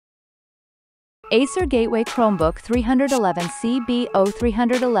Acer Gateway Chromebook 311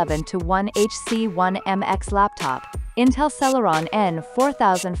 CBO311 to 1 C1MX Laptop, Intel Celeron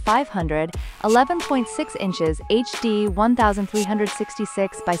N4500, 11.6 inches HD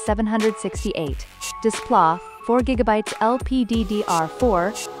 1366 by 768. Display, 4GB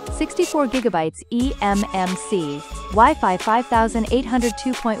LPDDR4, 64GB eMMC, Wi-Fi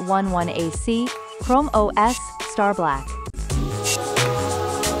 5802.11 AC, Chrome OS, Star Black.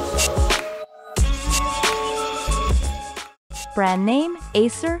 Brand name,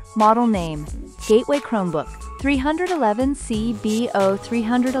 Acer. Model name, Gateway Chromebook 311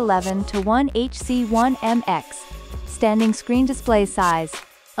 CBO311 to 1 C1MX. Standing screen display size,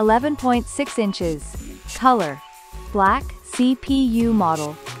 11.6 inches. Color, black. CPU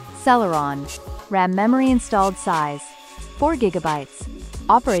model, Celeron. RAM memory installed size, 4GB.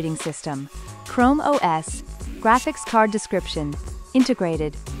 Operating system, Chrome OS. Graphics card description,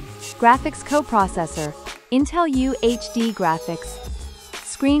 integrated. Graphics coprocessor, Intel UHD graphics.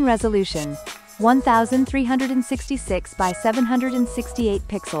 Screen resolution, 1366 by 768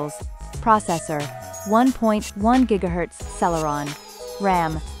 pixels. Processor, 1.1 GHz Celeron.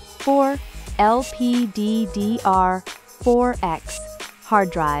 RAM, 4, LPDDR4X.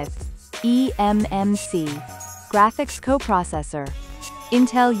 Hard drive, eMMC. Graphics coprocessor,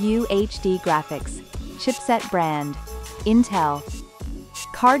 Intel UHD graphics. Chipset brand, Intel.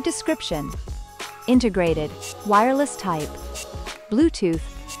 Card description, integrated, wireless type. Bluetooth,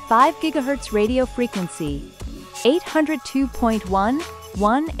 5 GHz radio frequency,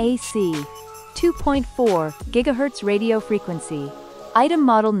 802.11 AC, 2.4 GHz radio frequency. Item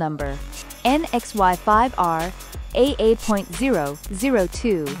model number, NXY5R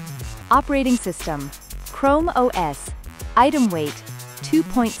AA.002. Operating system, Chrome OS. Item weight,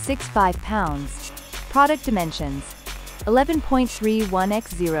 2.65 pounds. Product dimensions, 11.31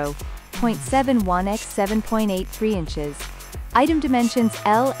 x 0.71 x 7.83 inches. Item dimensions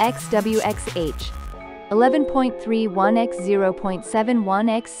LXWXH, 11.31 x 0.71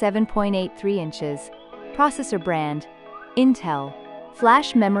 x 7.83 inches. Processor brand, Intel.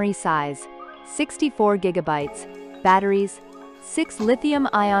 Flash memory size, 64 GB. Batteries, 6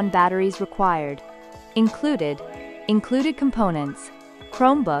 lithium-ion batteries required. Included components,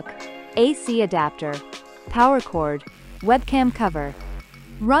 Chromebook, AC adapter, power cord, webcam cover.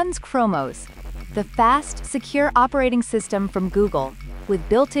 Runs Chromos, the fast, secure operating system from Google, with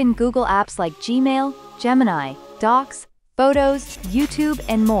built-in Google apps like Gmail, Gemini, Docs, Photos, YouTube,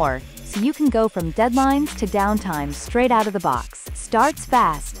 and more, so you can go from deadlines to downtime straight out of the box. Starts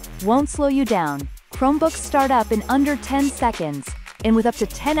fast, won't slow you down. Chromebooks start up in under 10 seconds, and with up to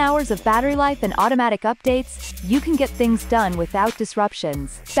 10 hours of battery life and automatic updates, you can get things done without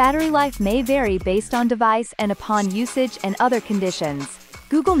disruptions. Battery life may vary based on device and upon usage and other conditions.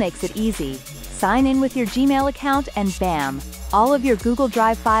 Google makes it easy. Sign in with your Gmail account and bam! All of your Google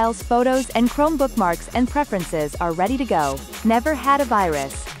Drive files, photos, and Chrome bookmarks and preferences are ready to go. Never had a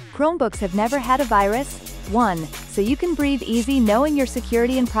virus. Chromebooks have never had a virus. 1. So you can breathe easy knowing your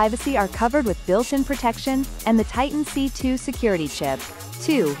security and privacy are covered with built-in protection and the Titan C2 security chip.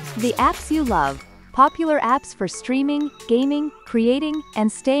 2. The apps you love. Popular apps for streaming, gaming, creating, and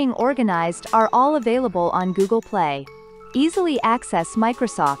staying organized are all available on Google Play. Easily access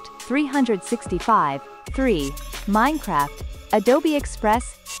Microsoft 365, 3, Minecraft, Adobe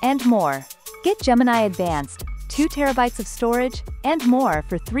Express, and more. Get Gemini Advanced, 2 TB of storage, and more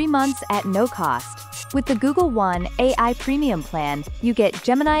for 3 months at no cost. With the Google One AI Premium plan, you get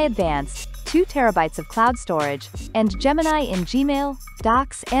Gemini Advanced, 2 TB of cloud storage, and Gemini in Gmail,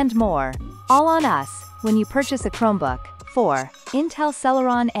 Docs, and more. All on us when you purchase a Chromebook. 4. Intel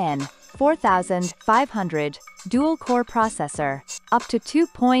Celeron N4500, dual-core processor, up to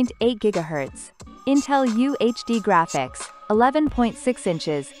 2.8 GHz. Intel UHD graphics, 11.6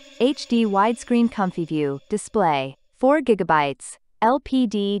 inches, HD widescreen comfy view display, 4 GB.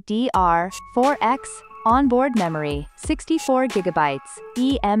 LPDDR4X, onboard memory, 64 GB,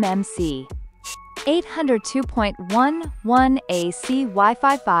 eMMC. 802.11 AC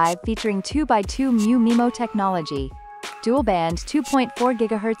Wi-Fi 5 featuring 2x2 MU-MIMO technology. Dual band 2.4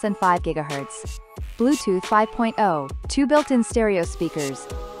 GHz and 5 GHz. Bluetooth 5.0, 2 built-in stereo speakers.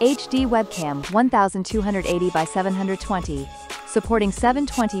 HD webcam 1280 by 720. Supporting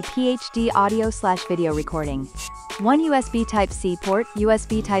 720p HD audio/video recording. 1 USB Type-C port,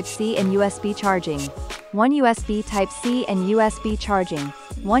 USB Type-C and USB charging. 1 USB Type-C and USB charging.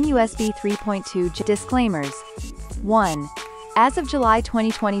 1 USB 3.2 Disclaimers. 1. As of July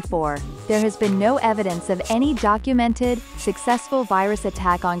 2024, there has been no evidence of any documented, successful virus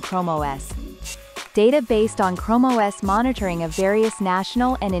attack on Chrome OS. Data based on Chrome OS monitoring of various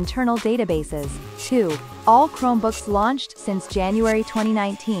national and internal databases. 2. All Chromebooks launched since January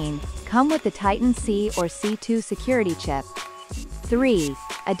 2019 come with the Titan C or C2 security chip. 3.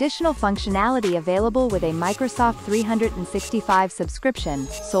 Additional functionality available with a Microsoft 365 subscription,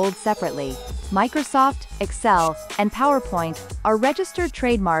 sold separately. Microsoft, Excel, and PowerPoint are registered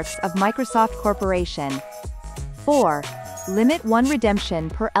trademarks of Microsoft Corporation. 4. Limit 1 redemption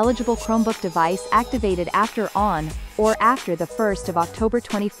per eligible Chromebook device activated after on or after the 1st of October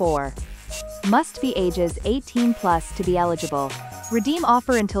 24. Must be ages 18 plus to be eligible. Redeem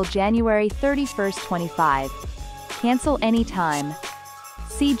offer until January 31, 25. Cancel anytime.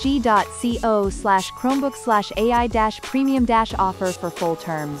 cg.co/chromebook/ai-premium-offer for full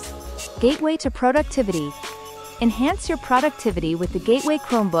terms. Gateway to productivity. Enhance your productivity with the Gateway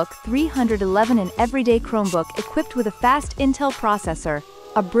Chromebook 311, an everyday Chromebook equipped with a fast Intel processor,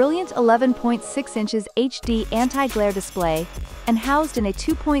 a brilliant 11.6 inches HD anti-glare display, and housed in a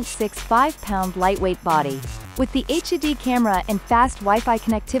 2.65-pound lightweight body. With the HD camera and fast Wi-Fi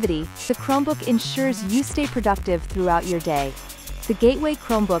connectivity, the Chromebook ensures you stay productive throughout your day. The Gateway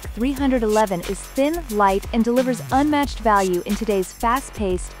Chromebook 311 is thin, light, and delivers unmatched value in today's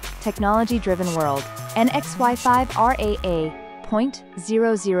fast-paced, technology-driven world. NXY5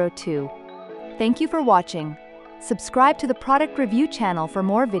 RAA.002. Thank you for watching. Subscribe to the product review channel for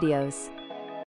more videos.